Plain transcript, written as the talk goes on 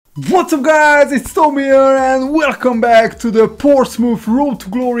What's up guys, it's Tom here and welcome back to the Portsmouth Road to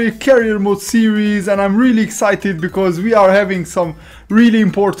Glory Career Mode series, and I'm really excited because we are having some really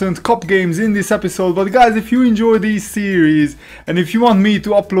important cup games in this episode. But guys, if you enjoy these series and if you want me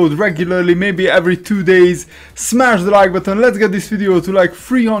to upload regularly, maybe every 2 days, smash the like button. Let's get this video to like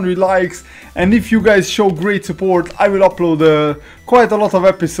 300 likes, and if you guys show great support, I will upload quite a lot of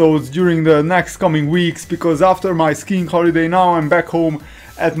episodes during the next coming weeks, because after my skiing holiday now I'm back home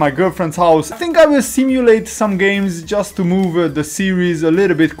at my girlfriend's house. I think I will simulate some games just to move the series a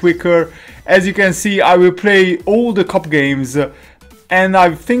little bit quicker. As you can see, I will play all the cup games, and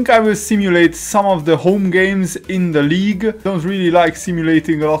I think I will simulate some of the home games in the league. Don't really like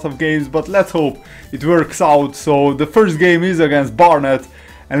simulating a lot of games, but let's hope it works out. So the first game is against Barnet,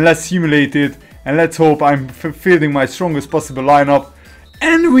 and let's simulate it, and let's hope I'm fielding my strongest possible lineup.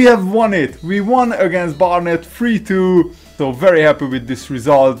 And we have won it. We won against Barnet 3-2. So very happy with this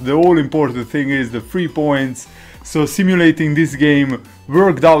result. The all important thing is the 3 points. So simulating this game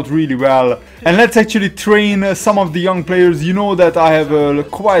worked out really well. And let's actually train some of the young players. You know that I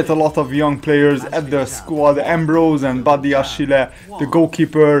have quite a lot of young players at the squad. Ambrose and Buddy Ashile, the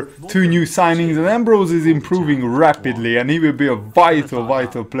goalkeeper, 2 new signings. And Ambrose is improving rapidly and he will be a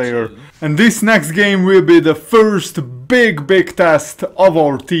vital player. And this next game will be the first big test of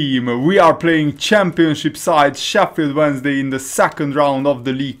our team. We are playing championship side Sheffield Wednesday in the second round of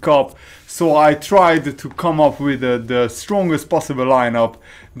the League Cup. So I tried to come up with the strongest possible lineup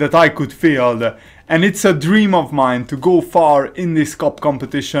that I could field. And it's a dream of mine to go far in this cup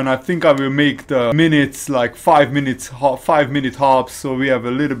competition. I think I will make the minutes like 5 minute halves, so we have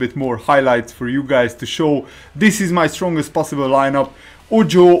a little bit more highlights for you guys to show. This is my strongest possible lineup.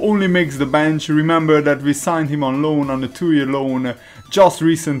 Ojo only makes the bench. Remember that we signed him on loan, on a 2-year loan just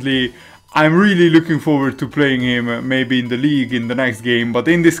recently. I'm really looking forward to playing him maybe in the league in the next game, but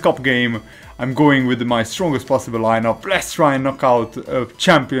in this cup game I'm going with my strongest possible lineup. Let's try and knock out a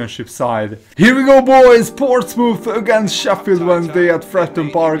championship side. Here we go boys, Portsmouth against Sheffield Wednesday at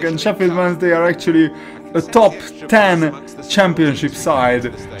Fratton Park, and Sheffield Wednesday are actually a top 10 championship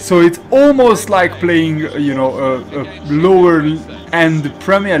side, so it's almost like playing, you know, a lower end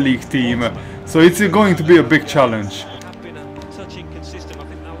Premier League team, so it's going to be a big challenge.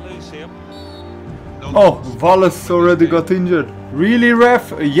 Oh, Wallace already got injured. Really,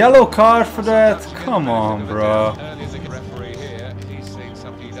 ref? A yellow card for that? Come on, bro.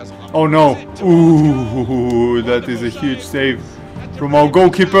 Oh no. Ooh, that is a huge save from our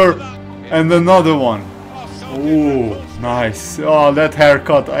goalkeeper. And another one. Oh, nice. Oh, that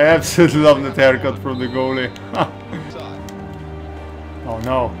haircut. I absolutely love that haircut from the goalie. Oh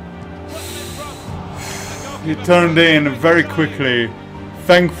no. He turned in very quickly.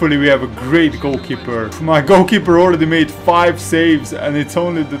 Thankfully we have a great goalkeeper. My goalkeeper already made 5 saves and it's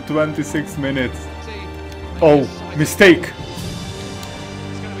only the 26th minute. Oh, mistake.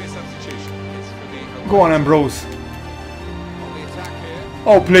 Go on, Ambrose.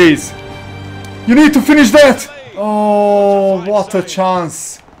 Oh, please. You need to finish that! Oh, what a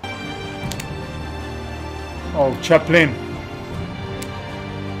chance. Oh, Chaplin.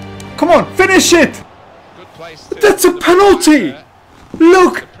 Come on, finish it! That's a penalty!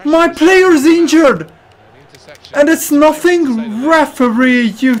 Look, my player's injured! And it's nothing,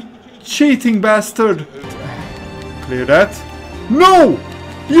 referee, you cheating bastard! Clear that. No!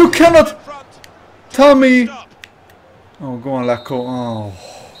 You cannot tell me! Oh, go on, Lacko. Oh.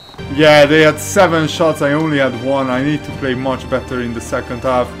 Yeah, they had 7 shots, I only had 1. I need to play much better in the second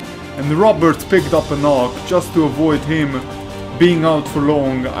half. And Roberts picked up a knock. Just to avoid him being out for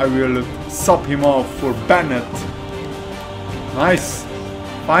long, I will sub him off for Bennett. Nice.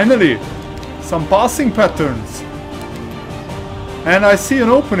 Finally, some passing patterns. And I see an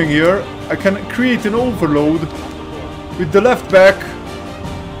opening here. I can create an overload with the left back.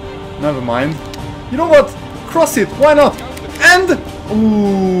 Never mind. You know what? Cross it. Why not? And...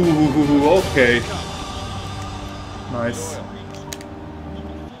 Ooh, okay. Nice.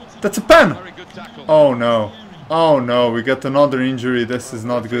 That's a pen. Oh no. Oh no, we got another injury. This is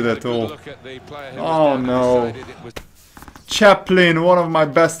not good at all. Oh no. Chaplin, one of my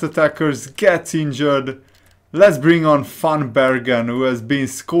best attackers, gets injured. Let's bring on Van Bergen, who has been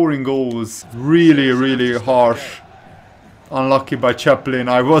scoring goals. Really harsh. Unlucky by Chaplin.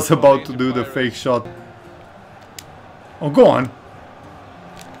 I was about to do the fake shot. Oh, go on.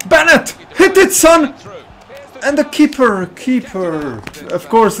 Bennett! Hit it, son! And the keeper. Of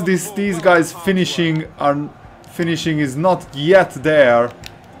course, these guys finishing is not yet there.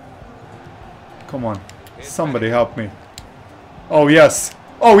 Come on. Somebody help me. Oh yes!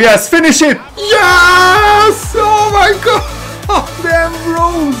 Oh yes! Finish it! Yes! Oh my god! The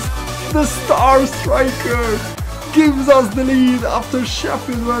Ambrose, the star striker, gives us the lead after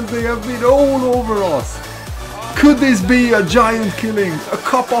Sheffield Wednesday have been all over us. Could this be a giant killing, a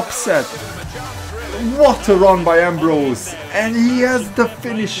cup upset? What a run by Ambrose, and he has the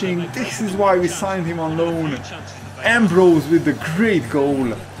finishing. This is why we signed him on loan. Ambrose with the great goal.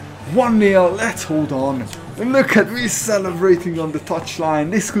 1-0, let's hold on. Look at me celebrating on the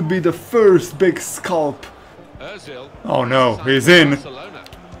touchline. This could be the first big scalp. Oh no, he's in.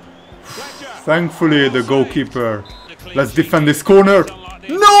 Thankfully the goalkeeper. Let's defend this corner.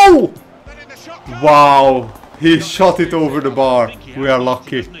 No! Wow, he shot it over the bar. We are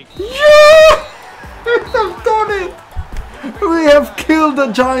lucky. Yeah! We have done it! We have killed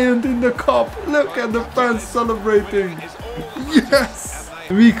a giant in the cup. Look at the fans celebrating. Yes!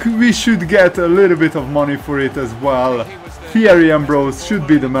 We should get a little bit of money for it as well. Thierry Ambrose should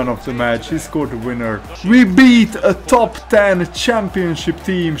be the man of the match. He scored the winner. We beat a top 10 championship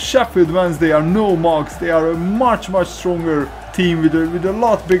team. Sheffield Wednesday are no mugs. They are a much stronger team with a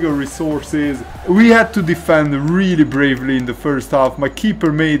lot bigger resources. We had to defend really bravely in the first half. My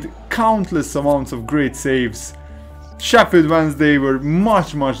keeper made countless amounts of great saves. Sheffield Wednesday were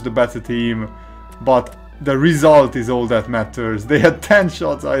much the better team, but the result is all that matters. They had 10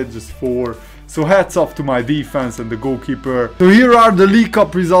 shots, I had just 4. So hats off to my defense and the goalkeeper. So here are the League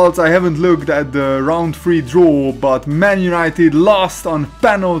Cup results. I haven't looked at the round 3 draw, but Man United lost on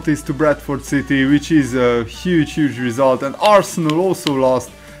penalties to Bradford City, which is a huge result. And Arsenal also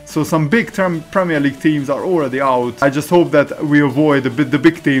lost. So some big Premier League teams are already out. I just hope that we avoid the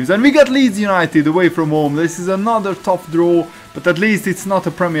big teams. And we got Leeds United away from home. This is another tough draw, but at least it's not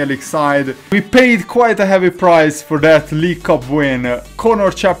a Premier League side. We paid quite a heavy price for that League Cup win.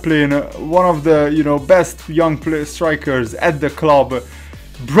 Connor Chaplin, one of the best young strikers at the club,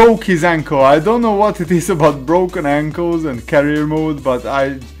 broke his ankle. I don't know what it is about broken ankles and career mode, but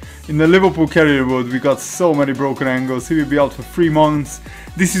in the Liverpool career mode we got so many broken ankles. He will be out for 3 months.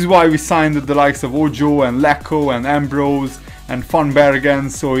 This is why we signed the likes of Ojo and Lecco and Ambrose and Van Bergen.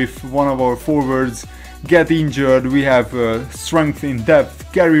 So if one of our forwards get injured, we have strength in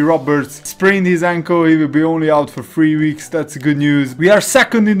depth. Gary Roberts sprained his ankle. He will be only out for 3 weeks. That's good news. We are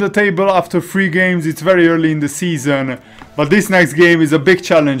second in the table after 3 games. It's very early in the season, but this next game is a big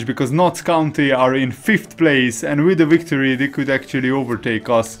challenge because Notts County are in 5th place, and with a victory they could actually overtake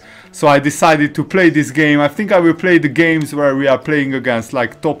us. So I decided to play this game. I think I will play the games where we are playing against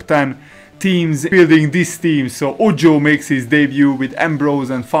like top 10 teams, building this team. So Ojo makes his debut with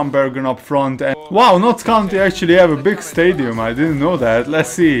Ambrose and Van Bergen up front. And wow, Notts County actually have a big stadium. I didn't know that. Let's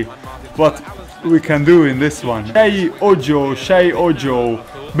see what we can do in this one. Shea Ojo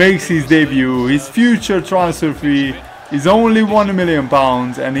makes his debut. His future transfer fee is only £1 million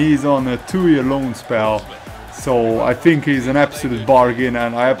and he's on a 2-year loan spell. So I think he's an absolute bargain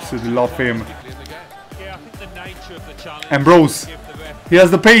and I absolutely love him. Ambrose, he has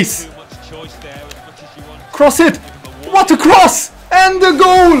the pace. Cross it! What a cross! And the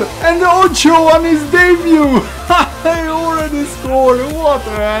goal! And the Ocho on his debut! He already scored! What a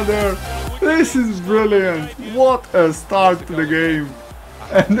header! This is brilliant! What a start to the game!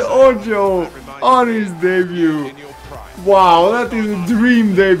 And Ojo on his debut! Wow, that is a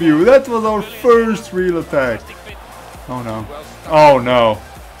dream debut! That was our first real attack! Oh no! Oh no!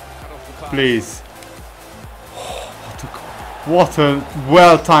 Please! What a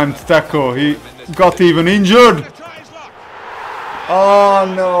well-timed tackle! He got even injured!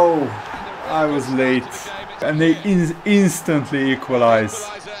 Oh no! I was late. And they instantly equalize.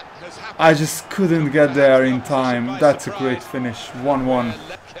 I just couldn't get there in time. That's a great finish. 1-1.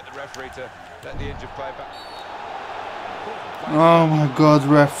 Oh my god,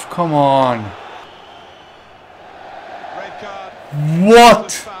 ref, come on.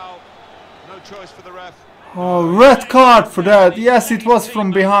 What? Oh, red card for that. Yes, it was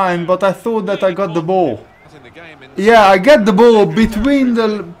from behind, but I thought that I got the ball. Yeah, I get the ball between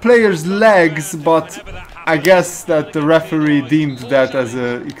the player's legs, but I guess that the referee deemed that as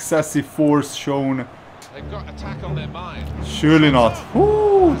an excessive force shown. Surely not.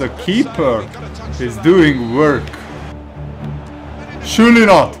 Ooh, the keeper is doing work. Surely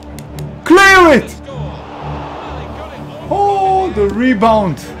not. Clear it! Oh, the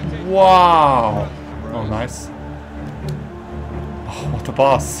rebound. Wow. Oh, nice. Oh, what a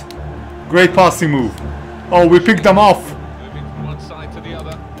pass. Great passing move. Oh, we picked them off.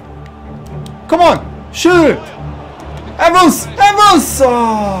 Come on, shoot it. Evans, Evans.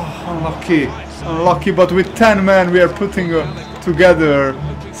 Oh, unlucky. Unlucky, but with 10 men we are putting together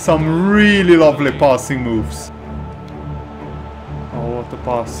some really lovely passing moves. Oh, what a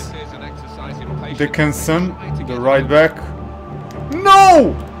pass. Dickinson, the right back.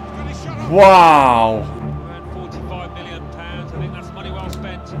 No! Wow! £45 million. I think that's money well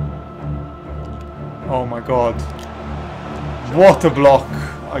spent. Oh my god. What a block.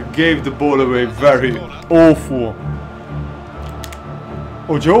 I gave the ball away very awful.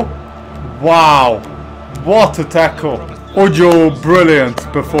 Ojo? Wow. What a tackle. Ojo, brilliant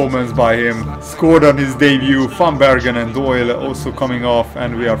performance by him. Scored on his debut. Van Bergen and Doyle also coming off,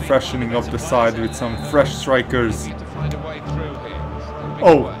 and we are freshening up the side with some fresh strikers.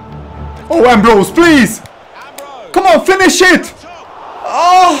 Oh. Oh, Ambrose, please! Come on, finish it!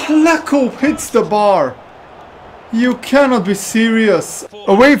 Oh, Lecco hits the bar. You cannot be serious.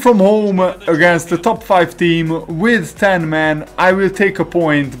 Away from home against the top 5 team with 10 men, I will take a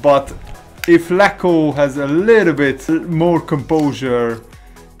point, but if Lecco has a little bit more composure,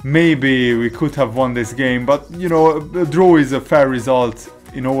 maybe we could have won this game. But, you know, a draw is a fair result,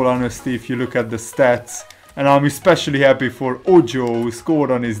 in all honesty, if you look at the stats. And I'm especially happy for Ojo, who scored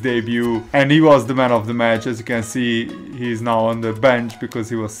on his debut, and he was the man of the match. As you can see, he's now on the bench because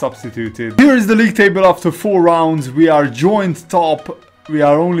he was substituted. Here is the league table after 4 rounds. We are joint top. We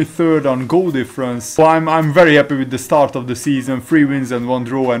are only 3rd on goal difference. So I'm very happy with the start of the season. 3 wins and 1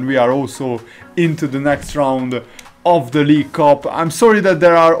 draw, and we are also into the next round of the League Cup. I'm sorry that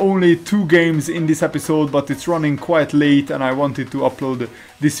there are only 2 games in this episode, but it's running quite late and I wanted to upload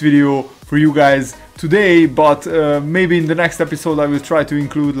this video for you guys today. But maybe in the next episode I will try to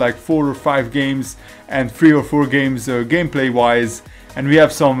include like 4 or 5 games and 3 or 4 games gameplay wise. And we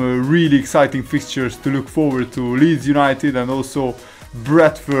have some really exciting fixtures to look forward to. Leeds United and also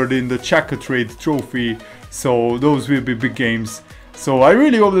Bradford in the Checkatrade Trophy. So those will be big games. So I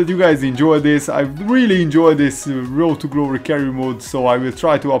really hope that you guys enjoy this. I really enjoy this Road to Glory carry mode, so I will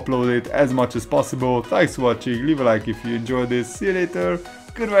try to upload it as much as possible. Thanks for watching. Leave a like if you enjoyed this. See you later.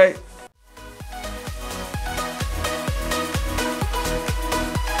 Goodbye.